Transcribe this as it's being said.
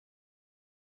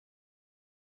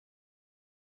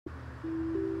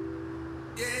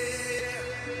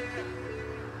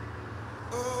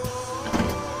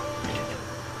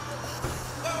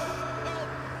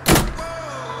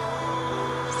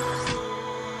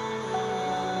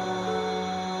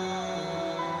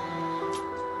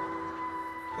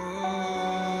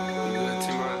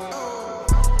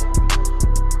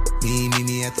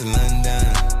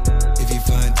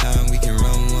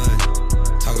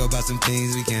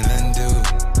can undo.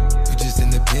 You just in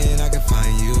the pen, I can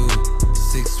find you.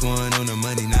 6'1" on the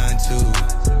money,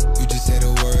 9'2". You just say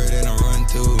the word and I run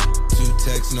through. 2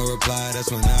 texts, no reply,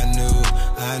 that's when I knew.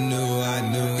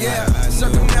 Yeah,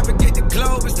 circumnavigate the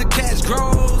globe as the cash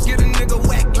grows. Get a nigga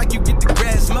whack like you get the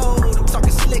grass mowed. I'm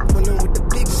talking slick when I'm with the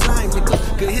big slime, nigga.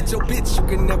 Could hit your bitch, you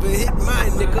can never hit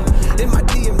mine, nigga. In my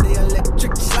DM, they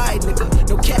electric slide, nigga.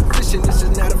 No catfishing, this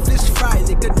is not a fish fry,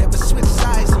 nigga. Never switch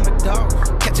sides on my dog.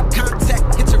 Catch a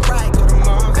contact, hit your ride, go to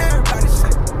Mars. Everybody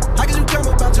say, how can you come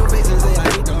about your face and say I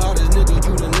ain't the hardest nigga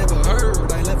you done never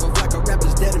heard? I left off like a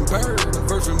rapper's dead and bird. A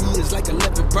verse from me is like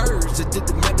 11 birds. I did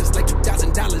the math, it's like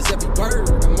 $2,000 every word.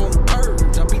 I'm on the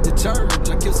purge, I beat the church.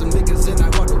 I kill some niggas and I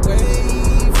walk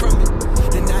away from it.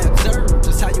 Then I observe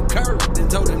just how you curved and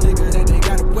told a nigga that they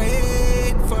gotta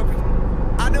wait for me.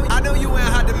 I know you ain't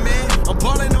hot demand. I'm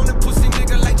ballin' on the pussy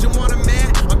nigga like you want a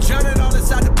man. I'm drowning all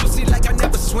inside the pussy like I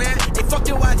never swam. Hey, fuck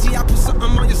your IG, I put something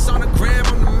on your sonogram.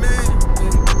 I'm the man.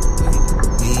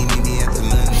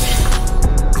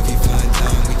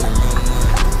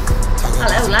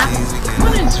 Hello, lad.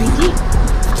 Morning, sweetie.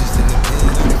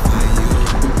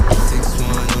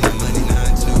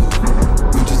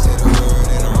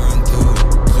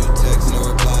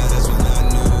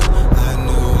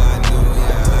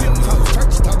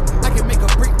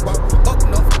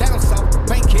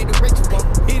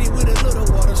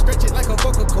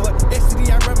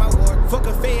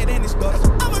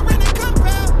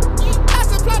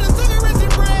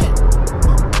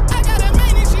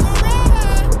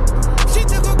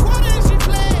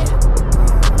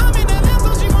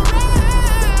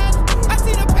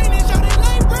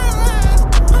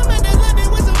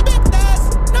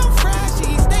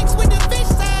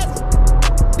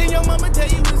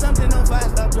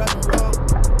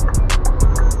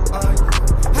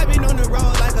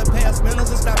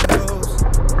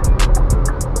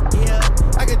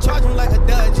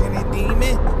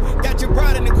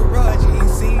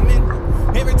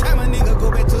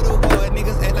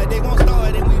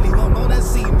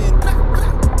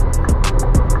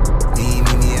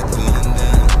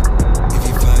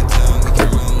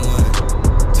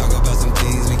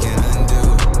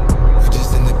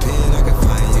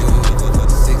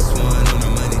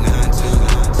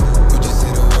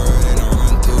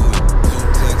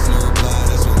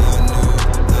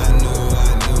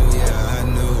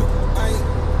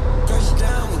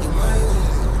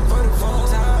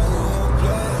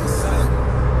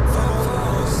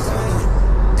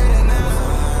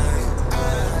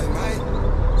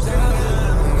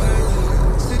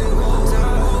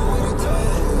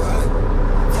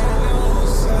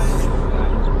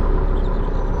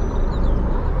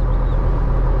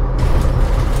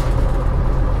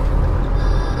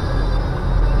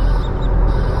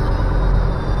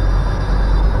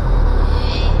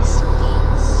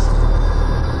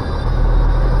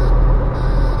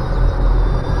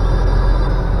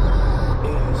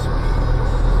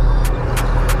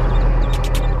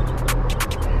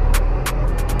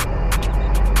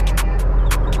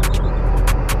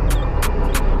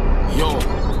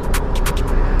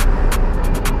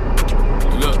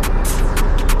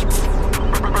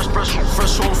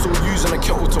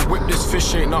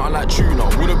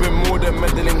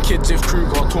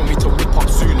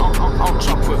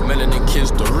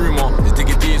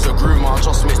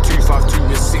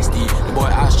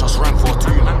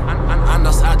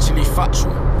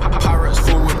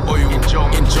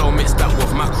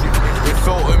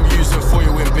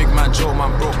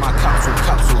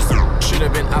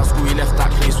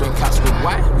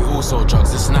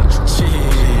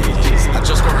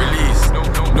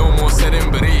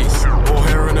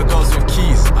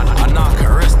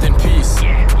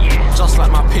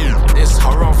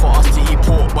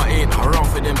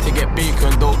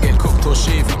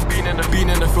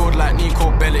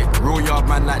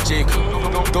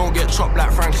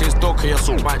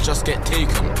 Just get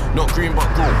taken, not green but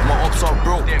broke. My ops are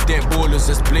broke, dead ballers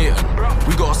is blatant.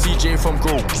 We got a CJ from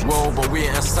Grove as well, but we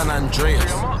ain't a San Andreas.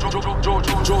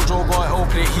 Jojo got it all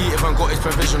play heat, even got his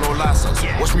provisional license.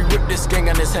 Watch me whip this gang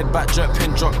and his head back, jerk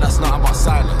pin drop, that's nothing but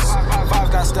silence.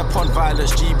 5 guys step on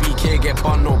violence, GBK get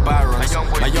bun, no Byrons.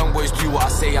 My young boys do what I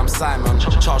say, I'm Simon,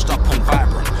 charged up and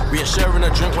vibrant. We ain't sharing a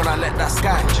drink when I let that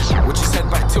sky, which his head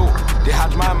back tilt. They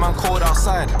had my man cold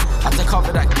outside, had to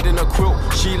cover that kid in a quilt.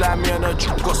 She like me and her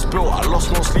drip got spilled. I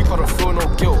lost no sleep, I don't feel no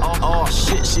guilt. Oh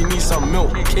shit, she needs some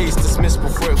milk. Case dismissed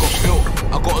before it got built.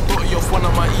 I got a dotty off one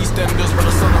of my EastEnders, but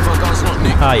the son of a gun's not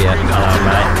Nick. Oh yeah, hello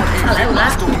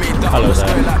mate. Hello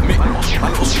there. My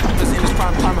little stupid's in his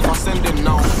prime time if I send him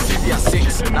now. TV at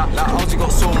 6. That Aussie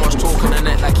got so much talk on the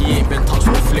net like he ain't been touched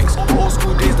with flicks. Old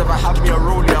school days never had me a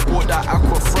rollie, I bought that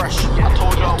aqua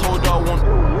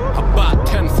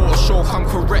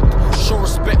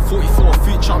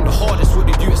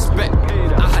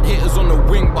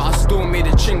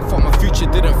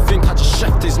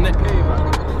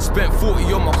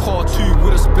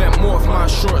bet more if my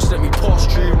insurance let me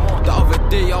pass through. The other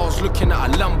day I was looking at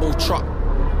a Lambo truck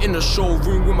in the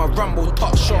showroom with my Rambo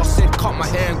top shot. Said cut my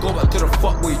hair and go back to the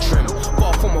fuckboy trim.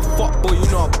 But from a fuckboy,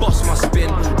 you know I bust my spin.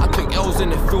 I took L's in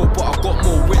the field, but I got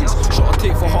more wins. Shot a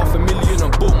take for $500,000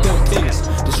 and bought more things.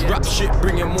 This rap shit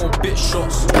bringing more bitch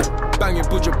shots. Banging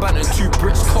budget banter, 2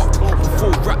 Brits cock.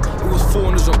 Before rap, it was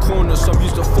foreigners on corners. Some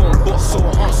used the phone box, so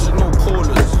I answered no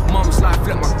callers. Mum's life,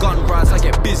 let my gun rise, I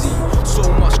get busy. So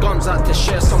much guns out to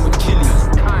share some with Killy.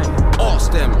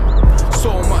 Ask them.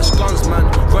 So much guns, man.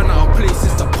 Run out of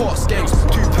places to parts gangs.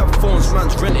 2 pep phones,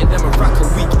 man's renting them a rack a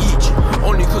week each.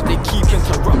 Only cause they keep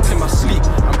interrupting my sleep.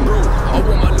 And bro, I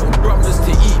want my little brothers to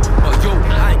eat. But yo,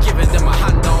 I ain't giving them a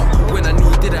handout. When I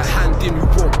needed a hand in, we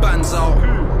brought bands out.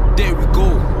 There we go,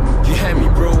 you hear me,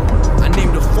 bro? I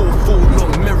named the 4-4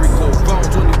 long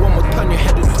merry-go-rounds. Only one more turn your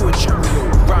head into a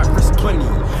chariot. Right wrist 20,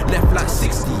 left like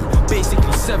 60,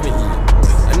 basically 70.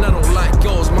 And I don't like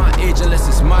girls my age unless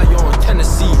it's my own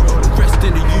Tennessee. The rest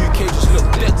in the UK just look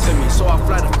dead to me, so I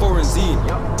fly the foreign zine.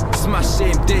 Smash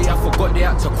same day, I forgot they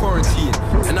had to quarantine.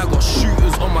 And I got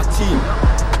shooters on my team.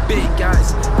 Big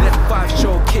guys, left 5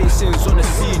 shell casings on the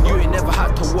scene. You ain't never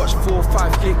had to watch 4 or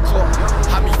 5 hit cop.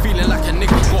 Had me feeling like a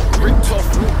nigga got ripped off.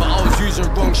 But I was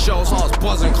using wrong shells, I was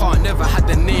buzzing. Can't never had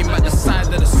the name at the side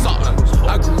of the Sutton.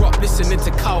 I grew up listening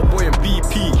to Cowboy and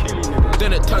BP.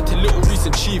 Then it turned to Little Reese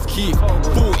and Chief Keef.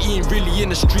 14 really in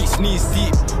the streets, knees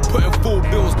deep. Putting 4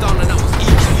 bills down and that was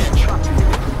each week.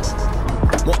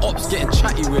 My ops getting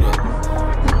chatty with it.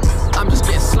 I'm just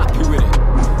getting slappy with it.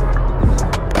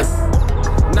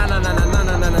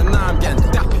 Nah, I'm getting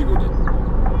dappy with it.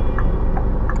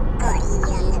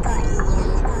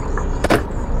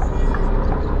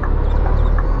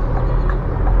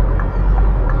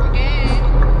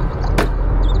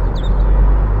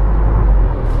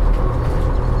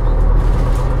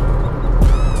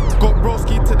 Got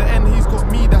broski to the end, he's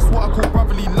got me, that's what I call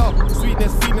brotherly love.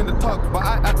 Sweetness seen in the tug, but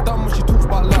I act dumb when she talks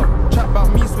about love. Chat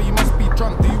about me, so you must be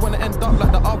drunk. Do you wanna end up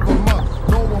like the other mug?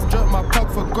 No one jerk my plug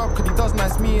for grub, cause he does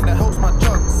nice me and that helps my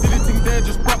jug. Silly thing there,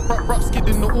 just brup, skid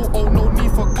in the auto, no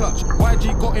need for clutch.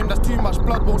 YG got him, that's too much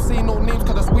blood, won't say no names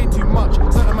cause that's way too much.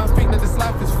 Certain man think that this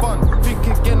life is fun, think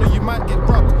again or you might get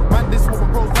rubbed. Man, this what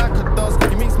my bro Zyka does,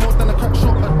 he makes more than a crack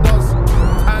shot does.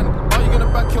 And are you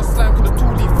gonna back your slime, cause the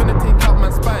toolie finna take out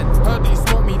man's spine. Heard these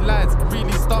smoke me lads,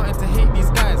 really starting to hate these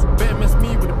guys. Better miss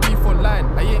me with a beef online,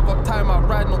 I ain't got time, I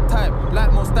ride no type.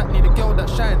 Like most that need a girl that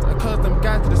shines, I curse them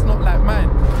guys cause it's not like mine.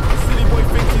 Silly boy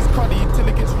thinks he's cruddy till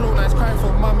it gets real nice, crying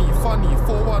for mummy, funny.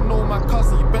 4-1, know my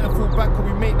cousin, you better fall back or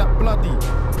we make that bloody.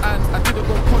 And I didn't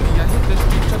go poly, I hit the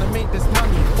street trying to make this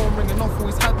money. Phone ringing off,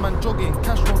 always had man jogging,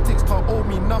 cash no ticks can't owe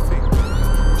me nothing.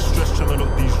 Stress trying to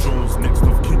lock these drones, next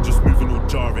of kin just moving all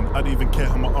jarring. I don't even care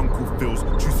how my uncle feels,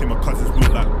 true say my cousins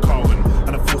look like Carwin.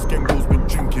 And I force gang girls been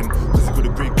drinking, cause he got a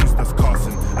great goose that's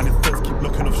Carson. And if feds keep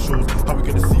locking off shows, how we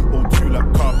gonna see O2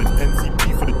 like carbon?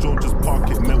 NCP for the drone, just park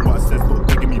it, meant what I said, not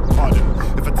begging me pardon.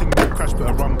 If I think that crash,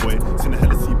 better run boy, seen the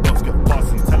hella C-box get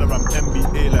fastened. Tell her I'm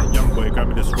NBA like young boy,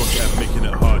 grabbing this rocket and making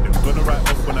it harder. Gonna write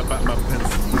off when I back my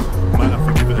pencil, might have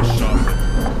to give it a sharpen.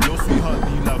 Yo sweetheart, do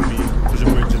you love me? Cause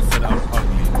your virgin said I'm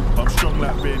ugly. I'm strong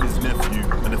like Ray and his nephew,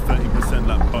 and a 30%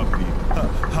 like Bubbly.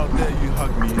 How dare you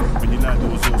hug me when your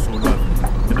landlord was also lovely,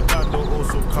 and the band door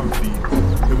also comfy.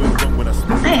 It went wrong when I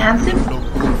smoked. Hey, handsome. Long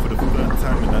call for the 3rd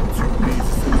time in that 2 days.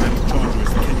 Then the charger is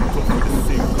can you talk with the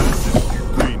same colours as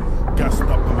green? Gassed up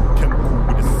on a chemical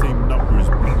with the same number as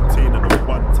butane, and the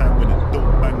one time when it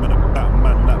don't bang, man, a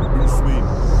Batman like Bruce Wayne.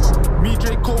 Me,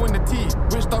 Draco in the T,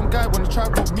 rich dumb guy wanna try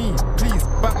rob me. Please,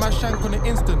 back my shank on the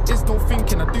instant, it's no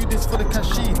thinking, I do this for the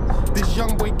cashies. This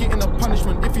young boy getting a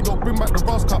punishment if he don't bring back the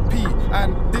Ross Cup P.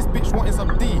 And this bitch wanting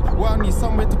some D, well I need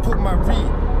somewhere to put my re.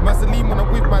 Masaline when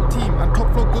I'm with my team, and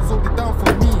top floor goods hold it down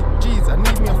for me. Jeez, I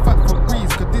need me a fat for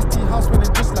breeze, cause this tea house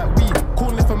smelling just like weed.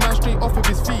 Calling if a man straight off of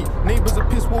his feet. Neighbours are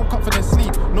pissed, woke up for their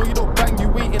sleep. No you don't bang, you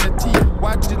wait in the tea.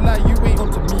 Why did you lie, you wait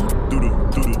onto me? Doodle,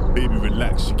 baby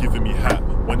relax, she giving me hat.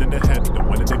 One in the head, then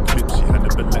one in the clip, she had the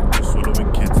electric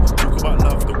swallowing kids. Talk about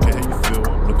love, don't care how you feel.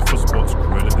 I'm looking for spots,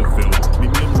 Cruella de Vil.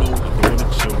 Leave me alone, I don't wanna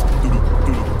chill.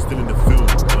 Doodle, still in the field.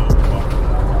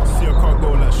 See I can't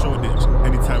go like Shoreditch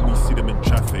anytime we see them in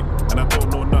traffic. And I don't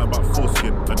know nothing about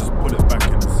foreskin, I just pull it back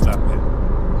and slap it.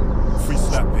 Free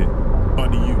slap it,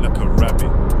 bunny you like a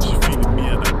rabbit. She feeling me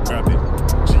and I grab it.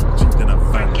 G, then I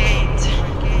vanish.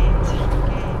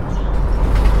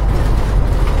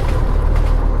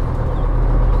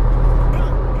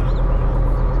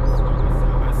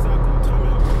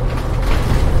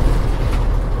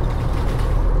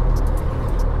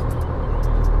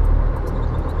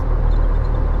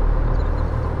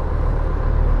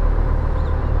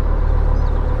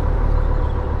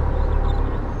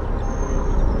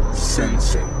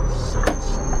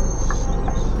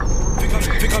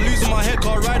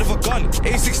 gun.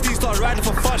 A16 start riding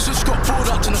for fun. Just got pulled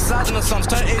up to the side in the sun.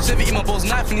 Turned age 70, my bro's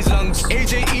knife in his lungs.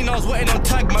 Age 18, I was waiting on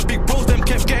tag. My big bros, them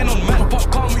kept getting on man. Pop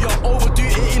up, calm, we are overdue.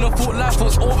 18, I thought life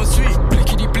was over sweet.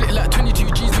 Blickety blick like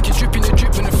 22 G's. We can drip in the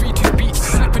drip when the 3-2 beats.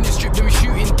 Slipping the strip, then we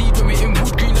shoot indeed. When we in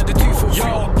wood green like the 2-4.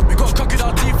 Yo, we got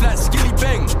crocodile teeth like skilly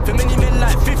bang. For many men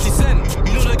like 50 Cent.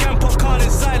 You know the gang pop car in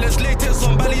silence. Latex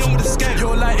on belly on with the skank.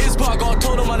 Yo, like is but I got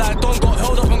told on my life. Don't got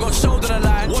held up and got showed on the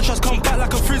line. Watch us come back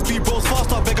like a frisbee. Bros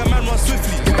faster, beg a man run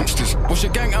swiftly. Gangsters, watch a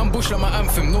gang ambush like my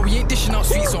anthem. No, we ain't dishing out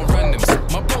sweets on randoms.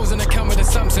 My bros in the cam with the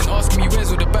Samson asking me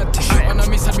where's all the bad things. Shot and I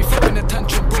miss had me flipping the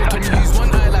tantrum. Bro told me use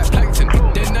one eye like plankton.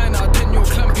 Then 9 out of 10 you're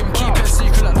clamping. Keep it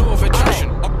secret like law of attraction.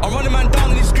 I'm running man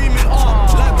down and he's screaming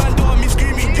like Bando and me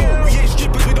screaming yo. We ain't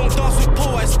strippers, we don't dance with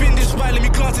pole. I spin this right, let me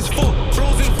glance his foot.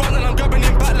 Bros in front and I'm grabbing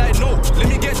him back like no. Let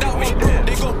me get that one bro.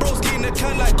 They got broski in the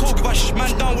can like coke. If I shh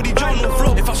man down with he drown no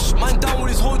flow. If I shh man down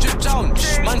with his whole drip down.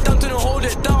 Man down to the hold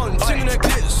it down. Singing the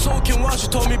clip, soaking while she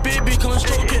told me baby come and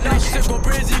stroke it now. She said go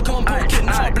brazy, come and poke it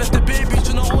now. Bless the baby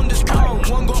to not own this crown.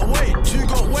 1 got weight, 2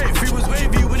 got weight, 3 was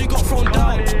wavy when he got thrown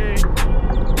down.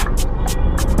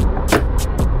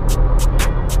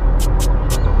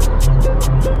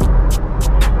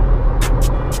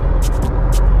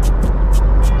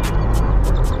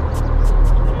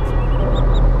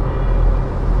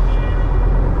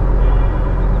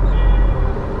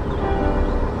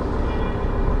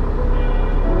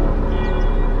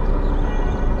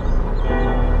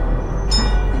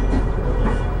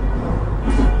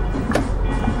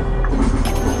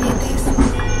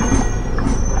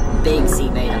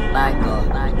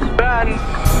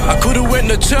 I could've went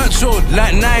to church road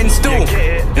like 9 still.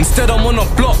 Instead I'm on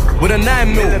a block with a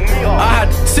 9 mil. I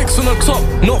had 6 on the top,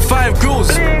 not 5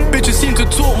 grills. Bitches seem to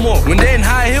talk more when they in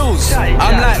high heels.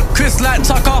 I'm like Chris like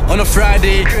Tucker on a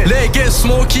Friday. Let it get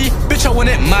smoky, bitch I want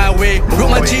it my way.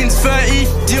 Rock my jeans 30,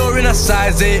 Dior in a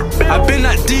size 8. I've been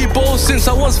at Debo since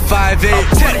I was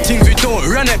 5'8". Tech things we don't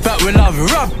run it back, we love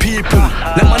rub people.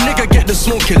 Let my nigga get the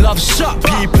smoke, he love shut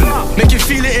people. Make you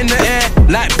feel it in the air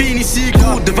like Beanie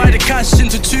Seagull. Divide the cash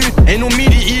into 2, ain't no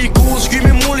media equal.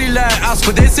 Screaming molly like us,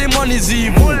 but they say money's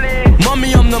evil.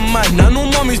 Mommy, I'm the man, I know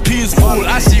mommy's peaceful.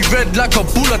 I see red like a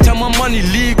bull, I tell my money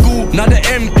legal. Now the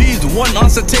MPs want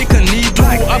us to take a needle.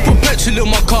 I put petrol in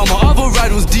my car, my other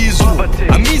ride was diesel.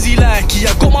 I'm easy like he,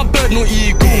 I got my bird, no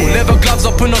ego. Leather gloves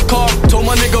up in the car, told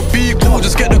my nigga be cool.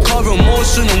 Just get the car in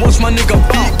motion and watch my nigga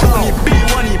be cool. When he beat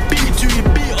one, he